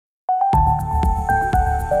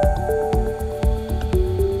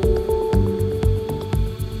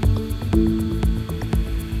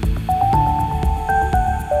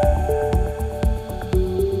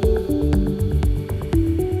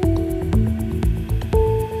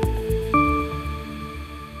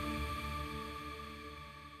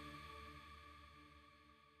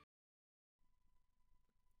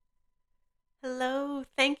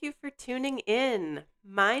tuning in.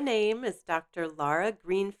 My name is Dr. Laura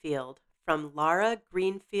Greenfield from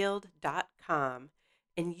lauragreenfield.com,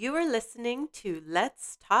 and you are listening to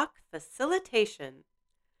Let's Talk Facilitation.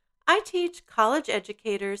 I teach college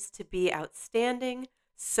educators to be outstanding,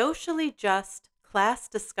 socially just class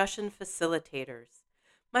discussion facilitators.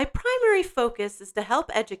 My primary focus is to help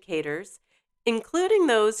educators, including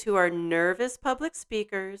those who are nervous public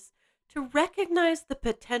speakers, to recognize the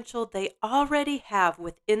potential they already have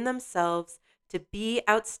within themselves to be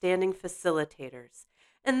outstanding facilitators,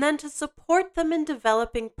 and then to support them in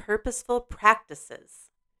developing purposeful practices.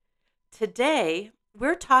 Today,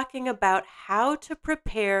 we're talking about how to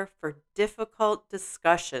prepare for difficult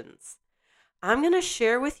discussions. I'm going to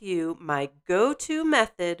share with you my go to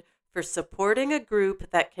method for supporting a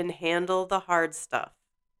group that can handle the hard stuff.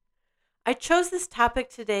 I chose this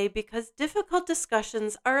topic today because difficult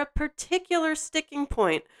discussions are a particular sticking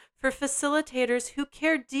point for facilitators who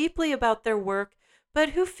care deeply about their work but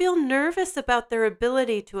who feel nervous about their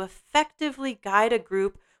ability to effectively guide a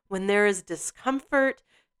group when there is discomfort,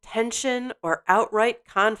 tension, or outright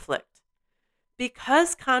conflict.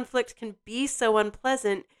 Because conflict can be so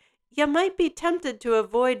unpleasant, you might be tempted to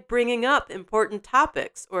avoid bringing up important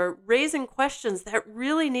topics or raising questions that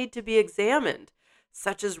really need to be examined,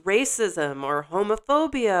 such as racism or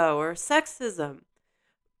homophobia or sexism.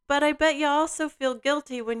 But I bet you also feel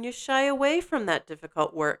guilty when you shy away from that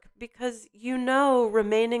difficult work because you know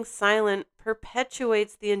remaining silent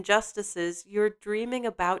perpetuates the injustices you're dreaming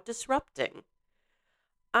about disrupting.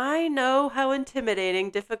 I know how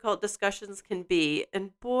intimidating difficult discussions can be,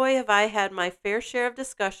 and boy, have I had my fair share of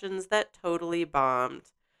discussions that totally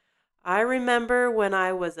bombed. I remember when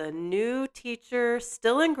I was a new teacher,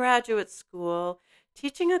 still in graduate school,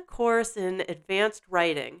 teaching a course in advanced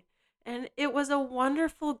writing. And it was a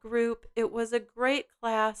wonderful group. It was a great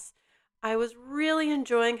class. I was really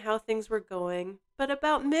enjoying how things were going. But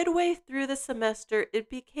about midway through the semester, it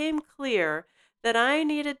became clear that I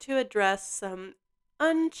needed to address some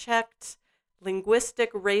unchecked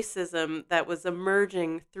linguistic racism that was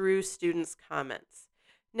emerging through students' comments.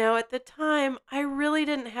 Now, at the time, I really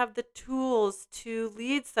didn't have the tools to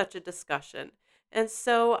lead such a discussion. And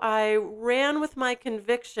so I ran with my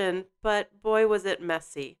conviction, but boy, was it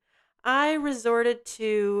messy. I resorted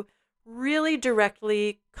to really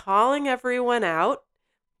directly calling everyone out,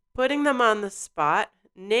 putting them on the spot,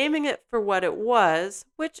 naming it for what it was,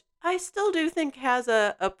 which I still do think has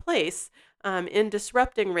a place in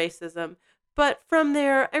disrupting racism. But from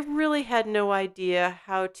there, I really had no idea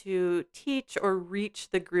how to teach or reach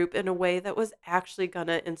the group in a way that was actually going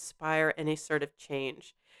to inspire any sort of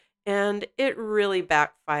change. And it really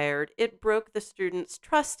backfired. It broke the students'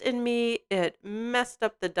 trust in me. It messed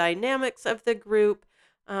up the dynamics of the group.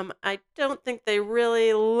 I don't think they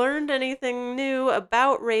really learned anything new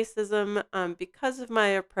about racism because of my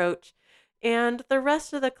approach. And the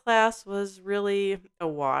rest of the class was really a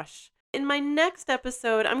wash. In my next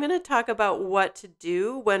episode, I'm going to talk about what to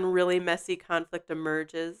do when really messy conflict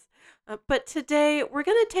emerges. But today, we're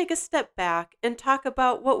going to take a step back and talk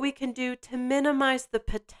about what we can do to minimize the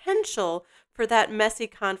potential for that messy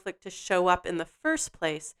conflict to show up in the first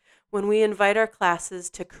place when we invite our classes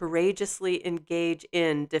to courageously engage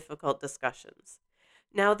in difficult discussions.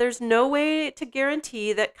 Now, there's no way to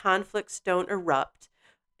guarantee that conflicts don't erupt.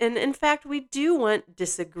 And in fact, we do want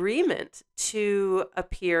disagreement to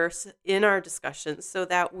appear in our discussions so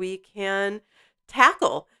that we can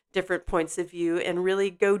tackle different points of view and really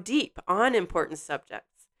go deep on important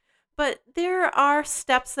subjects. But there are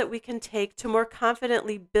steps that we can take to more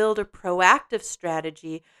confidently build a proactive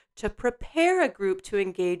strategy to prepare a group to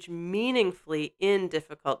engage meaningfully in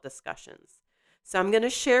difficult discussions. So I'm going to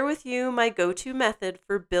share with you my go-to method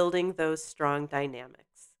for building those strong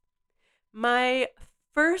dynamics. My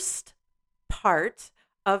first part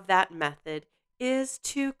of that method is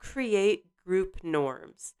to create group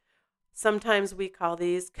norms. Sometimes we call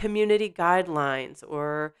these community guidelines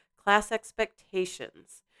or class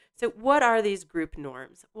expectations. So, what are these group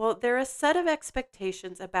norms? Well, they're a set of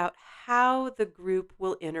expectations about how the group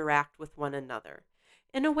will interact with one another.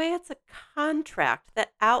 In a way, it's a contract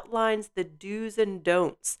that outlines the do's and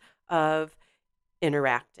don'ts of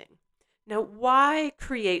interacting. Now, why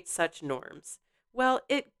create such norms? Well,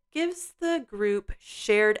 it gives the group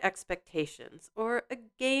shared expectations or a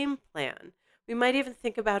game plan. We might even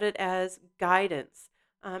think about it as guidance.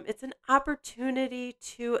 It's an opportunity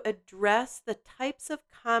to address the types of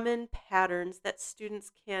common patterns that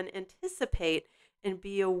students can anticipate and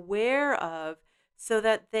be aware of so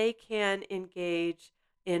that they can engage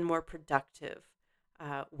in more productive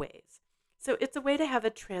ways. So it's a way to have a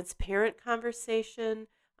transparent conversation.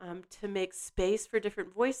 to make space for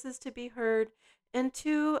different voices to be heard, and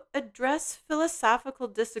to address philosophical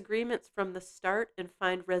disagreements from the start and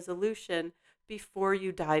find resolution before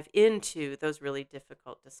you dive into those really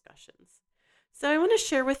difficult discussions. So, I want to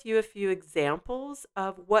share with you a few examples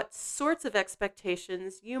of what sorts of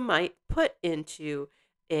expectations you might put into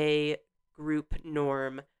a group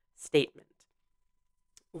norm statement.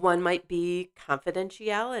 One might be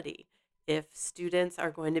confidentiality. If students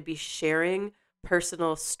are going to be sharing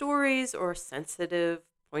personal stories or sensitive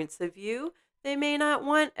points of view, they may not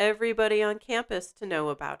want everybody on campus to know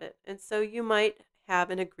about it. And so you might have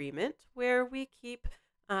an agreement where we keep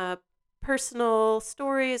uh, personal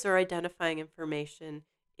stories or identifying information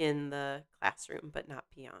in the classroom, but not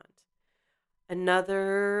beyond.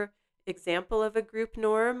 Another example of a group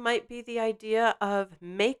norm might be the idea of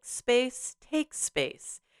make space, take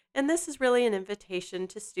space. And this is really an invitation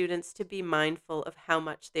to students to be mindful of how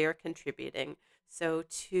much they are contributing. So,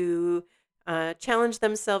 to challenge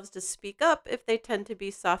themselves to speak up if they tend to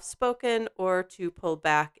be soft spoken, or to pull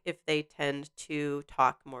back if they tend to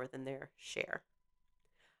talk more than their share.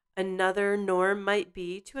 Another norm might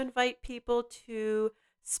be to invite people to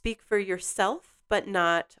speak for yourself, but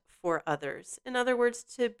not for others. In other words,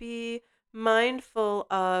 to be mindful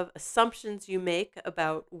of assumptions you make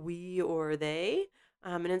about we or they,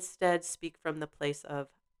 and instead speak from the place of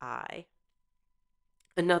I.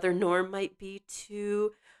 Another norm might be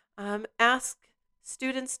to ask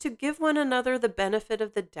students to give one another the benefit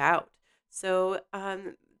of the doubt. So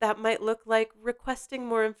that might look like requesting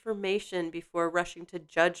more information before rushing to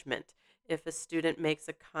judgment if a student makes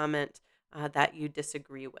a comment that you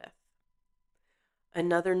disagree with.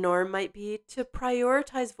 Another norm might be to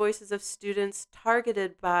prioritize voices of students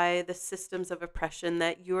targeted by the systems of oppression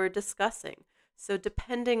that you're discussing. So,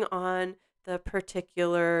 depending on the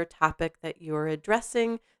particular topic that you're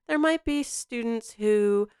addressing, there might be students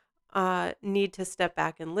who need to step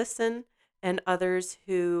back and listen, and others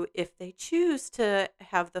who, if they choose to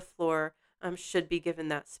have the floor, should be given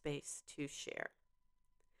that space to share.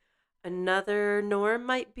 Another norm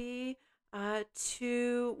might be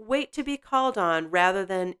to wait to be called on rather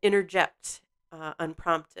than interject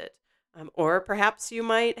unprompted. Or perhaps you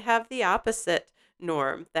might have the opposite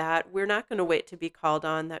norm that we're not going to wait to be called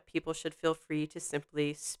on, that people should feel free to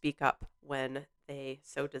simply speak up when they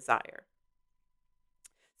so desire.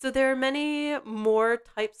 So there are many more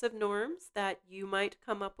types of norms that you might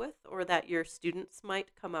come up with or that your students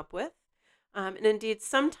might come up with. And indeed,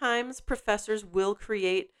 sometimes professors will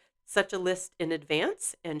create such a list in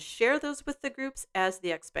advance and share those with the groups as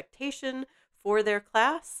the expectation for their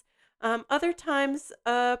class. Other times,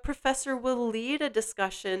 a professor will lead a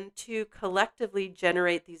discussion to collectively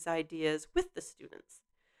generate these ideas with the students.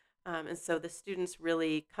 And so the students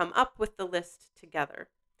really come up with the list together.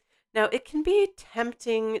 Now, it can be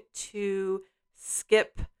tempting to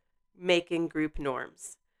skip making group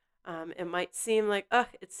norms. It might seem like, oh,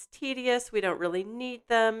 it's tedious. We don't really need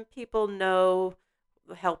them. People know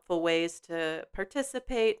helpful ways to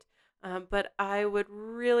participate. But I would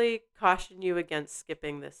really caution you against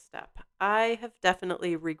skipping this step. I have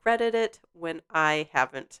definitely regretted it when I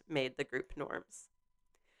haven't made the group norms.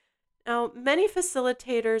 Now, many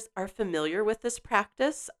facilitators are familiar with this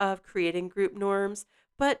practice of creating group norms,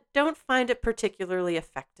 but don't find it particularly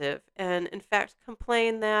effective. And in fact,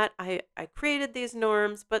 complain that I created these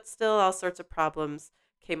norms, but still all sorts of problems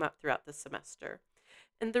came up throughout the semester.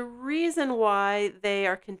 And the reason why they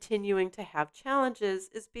are continuing to have challenges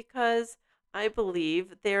is because I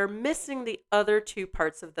believe they're missing the other two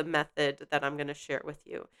parts of the method that I'm going to share with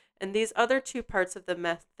you. And these other two parts of the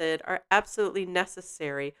method are absolutely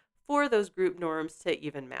necessary for those group norms to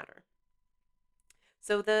even matter.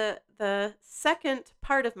 So the second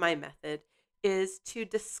part of my method is to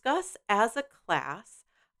discuss as a class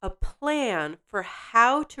a plan for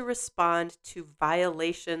how to respond to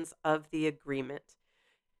violations of the agreement.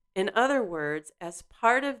 In other words, as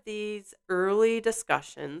part of these early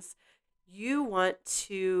discussions, you want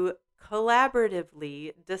to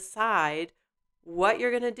collaboratively decide what you're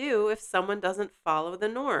going to do if someone doesn't follow the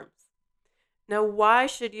norms. Now, why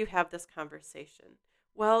should you have this conversation?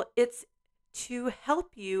 Well, it's to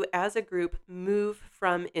help you as a group move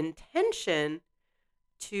from intention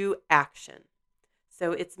to action.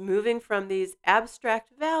 So it's moving from these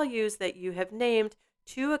abstract values that you have named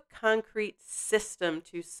to a concrete system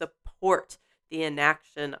to support the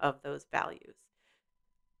enaction of those values.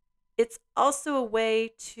 It's also a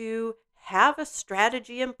way to have a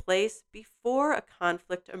strategy in place before a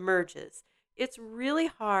conflict emerges. It's really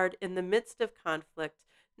hard in the midst of conflict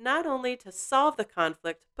not only to solve the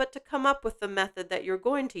conflict, but to come up with the method that you're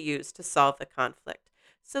going to use to solve the conflict.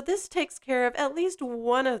 So this takes care of at least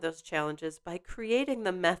one of those challenges by creating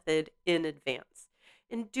the method in advance.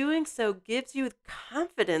 And doing so gives you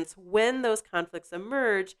confidence when those conflicts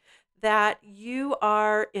emerge that you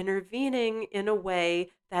are intervening in a way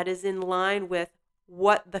that is in line with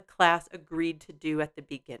what the class agreed to do at the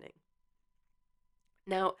beginning.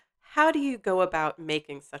 Now, how do you go about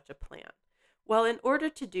making such a plan? Well, in order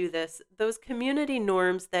to do this, those community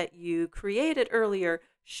norms that you created earlier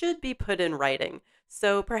should be put in writing.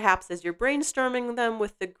 So perhaps as you're brainstorming them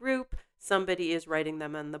with the group, somebody is writing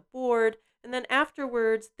them on the board, and then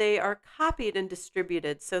afterwards they are copied and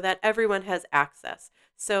distributed so that everyone has access.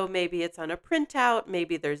 So maybe it's on a printout,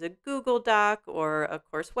 maybe there's a Google Doc or a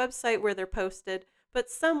course website where they're posted, but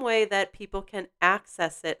some way that people can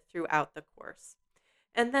access it throughout the course.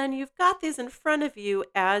 And then you've got these in front of you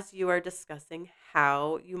as you are discussing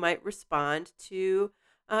how you might respond to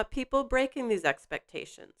people breaking these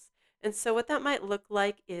expectations. And so, what that might look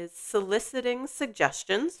like is soliciting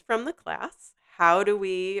suggestions from the class. How do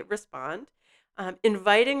we respond?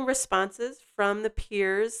 Inviting responses from the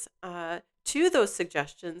peers to those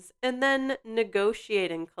suggestions, and then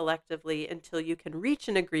negotiating collectively until you can reach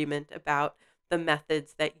an agreement about the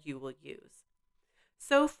methods that you will use.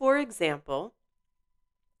 So, for example,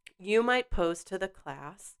 you might pose to the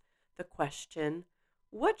class the question,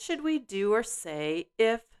 what should we do or say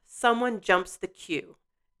if someone jumps the queue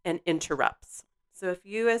and interrupts? So, if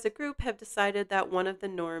you as a group have decided that one of the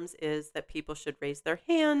norms is that people should raise their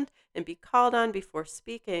hand and be called on before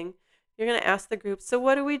speaking, you're going to ask the group, so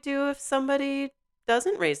what do we do if somebody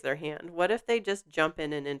doesn't raise their hand? What if they just jump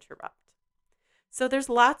in and interrupt? So, there's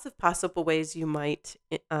lots of possible ways you might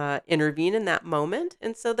intervene in that moment.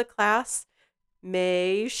 And so the class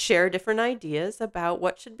may share different ideas about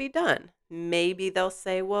what should be done. Maybe they'll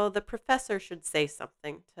say, well, the professor should say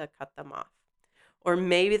something to cut them off. Or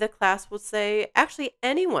maybe the class will say, actually,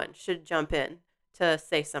 anyone should jump in to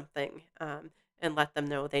say something and let them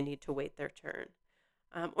know they need to wait their turn.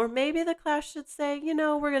 Or maybe the class should say,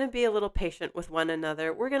 we're going to be a little patient with one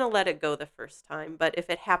another. We're going to let it go the first time. But if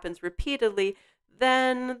it happens repeatedly,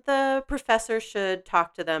 then the professor should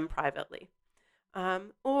talk to them privately.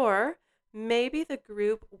 Or maybe the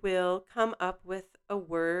group will come up with a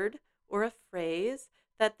word or a phrase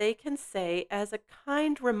that they can say as a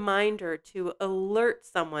kind reminder to alert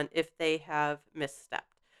someone if they have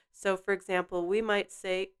misstepped. So, for example, we might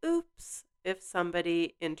say, oops, if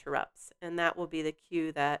somebody interrupts, and that will be the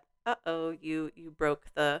cue that, you broke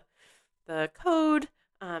the code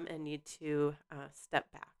and need to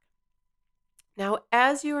step back. Now,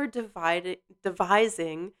 as you are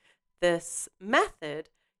devising this method,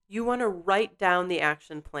 you want to write down the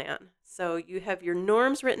action plan. So you have your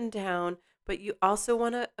norms written down, but you also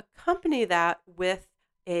want to accompany that with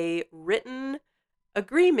a written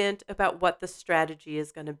agreement about what the strategy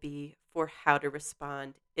is going to be for how to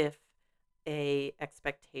respond if a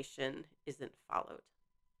expectation isn't followed.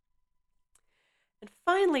 And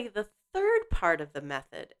finally, the third part of the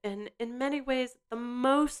method, and in many ways the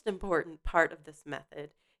most important part of this method,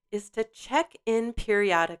 is to check in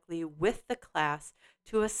periodically with the class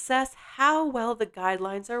to assess how well the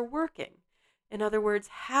guidelines are working. In other words,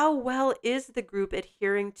 how well is the group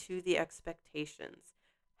adhering to the expectations?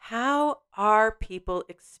 How are people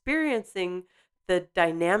experiencing the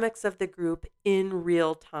dynamics of the group in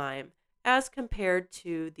real time as compared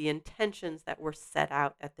to the intentions that were set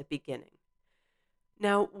out at the beginning?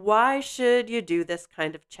 Now, why should you do this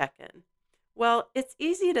kind of check in? Well, it's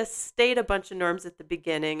easy to state a bunch of norms at the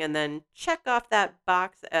beginning and then check off that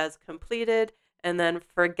box as completed and then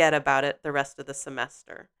forget about it the rest of the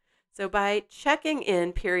semester. So, by checking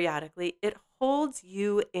in periodically, it holds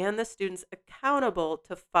you and the students accountable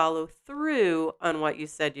to follow through on what you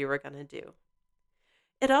said you were going to do.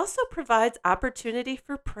 It also provides opportunity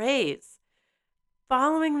for praise.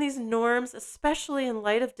 Following these norms, especially in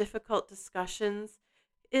light of difficult discussions,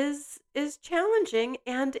 is challenging,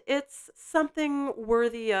 and it's something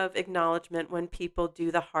worthy of acknowledgement when people do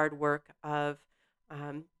the hard work of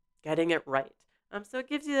um, getting it right. So it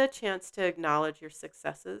gives you the chance to acknowledge your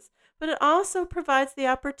successes, but it also provides the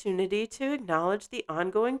opportunity to acknowledge the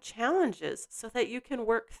ongoing challenges so that you can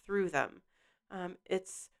work through them.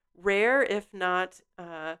 It's rare, if not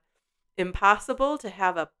impossible, to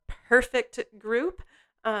have a perfect group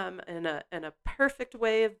and a perfect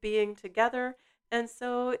way of being together. And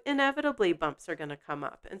so inevitably bumps are going to come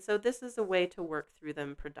up. And so this is a way to work through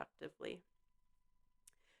them productively.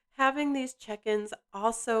 Having these check-ins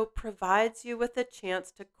also provides you with a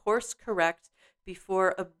chance to course correct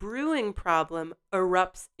before a brewing problem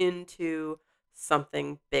erupts into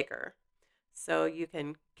something bigger. So you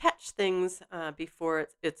can catch things before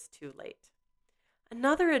it's too late.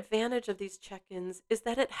 Another advantage of these check ins is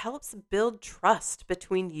that it helps build trust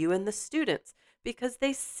between you and the students because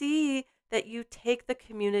they see that you take the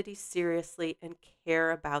community seriously and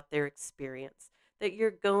care about their experience, that you're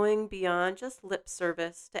going beyond just lip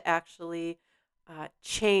service to actually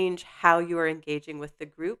change how you are engaging with the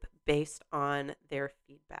group based on their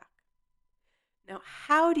feedback. Now,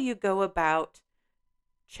 how do you go about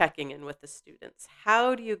checking in with the students?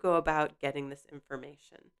 How do you go about getting this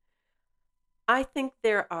information? I think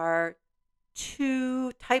there are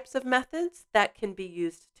two types of methods that can be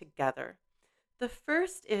used together. The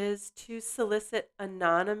first is to solicit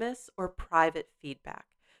anonymous or private feedback.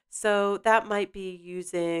 So that might be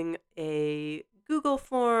using a Google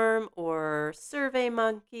form or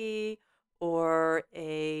SurveyMonkey or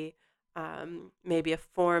a maybe a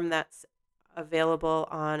form that's available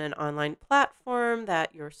on an online platform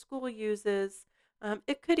that your school uses.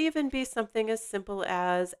 It could even be something as simple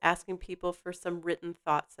as asking people for some written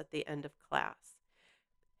thoughts at the end of class.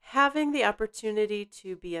 Having the opportunity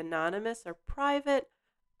to be anonymous or private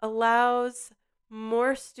allows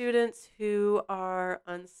more students who are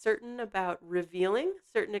uncertain about revealing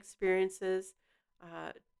certain experiences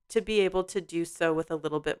uh, to be able to do so with a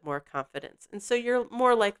little bit more confidence. And so you're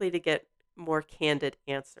more likely to get more candid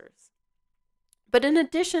answers. But in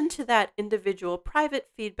addition to that individual private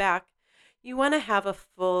feedback, you want to have a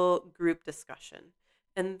full group discussion.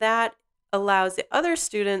 And that allows the other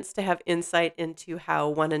students to have insight into how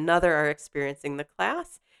one another are experiencing the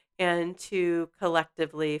class and to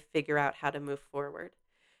collectively figure out how to move forward.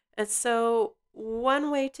 And so,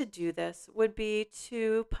 one way to do this would be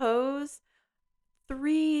to pose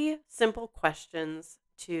three simple questions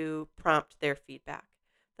to prompt their feedback.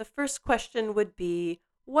 The first question would be,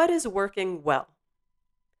 what is working well?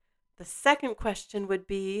 The second question would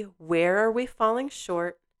be, where are we falling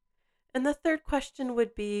short? And the third question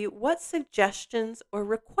would be, what suggestions or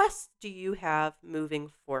requests do you have moving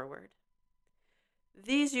forward?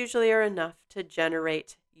 These usually are enough to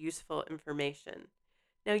generate useful information.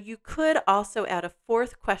 Now, you could also add a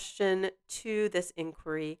fourth question to this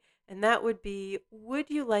inquiry, and that would be, would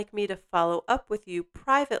you like me to follow up with you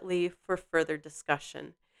privately for further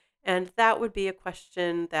discussion? And that would be a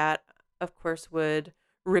question that, of course, would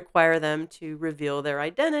require them to reveal their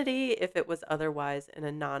identity if it was otherwise an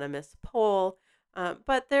anonymous poll.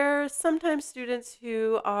 But there are sometimes students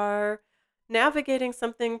who are navigating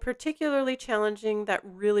something particularly challenging that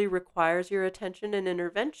really requires your attention and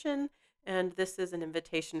intervention, and this is an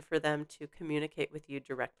invitation for them to communicate with you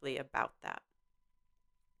directly about that.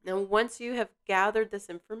 Now, once you have gathered this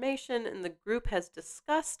information and the group has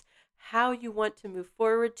discussed how you want to move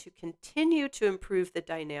forward to continue to improve the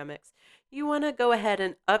dynamics, you want to go ahead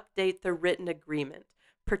and update the written agreement,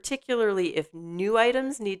 particularly if new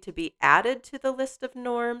items need to be added to the list of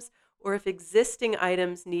norms or if existing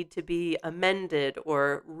items need to be amended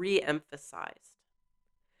or re emphasized.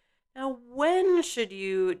 Now, when should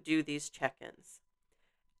you do these check ins?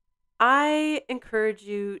 I encourage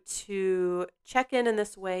you to check in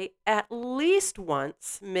this way at least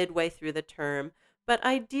once midway through the term, but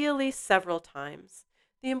ideally several times.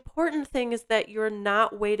 The important thing is that you're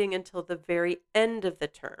not waiting until the very end of the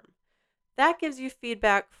term. That gives you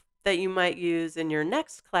feedback that you might use in your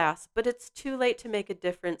next class, but it's too late to make a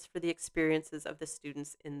difference for the experiences of the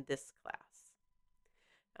students in this class.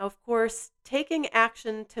 Now, of course, taking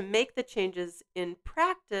action to make the changes in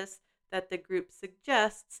practice that the group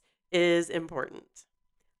suggests is important.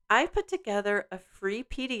 I put together a free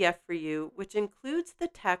PDF for you, which includes the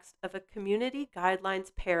text of a community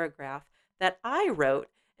guidelines paragraph that I wrote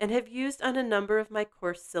and have used on a number of my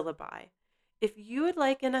course syllabi. If you would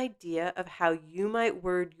like an idea of how you might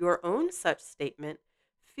word your own such statement,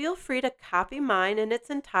 feel free to copy mine in its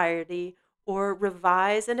entirety or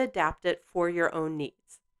revise and adapt it for your own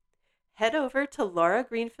needs. Head over to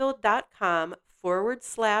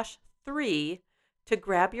lauragreenfield.com/3 to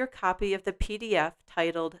grab your copy of the PDF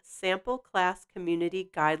titled Sample Class Community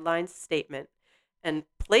Guidelines Statement and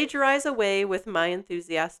plagiarize away with my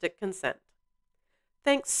enthusiastic consent.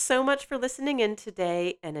 Thanks so much for listening in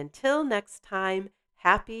today, and until next time,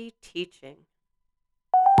 happy teaching.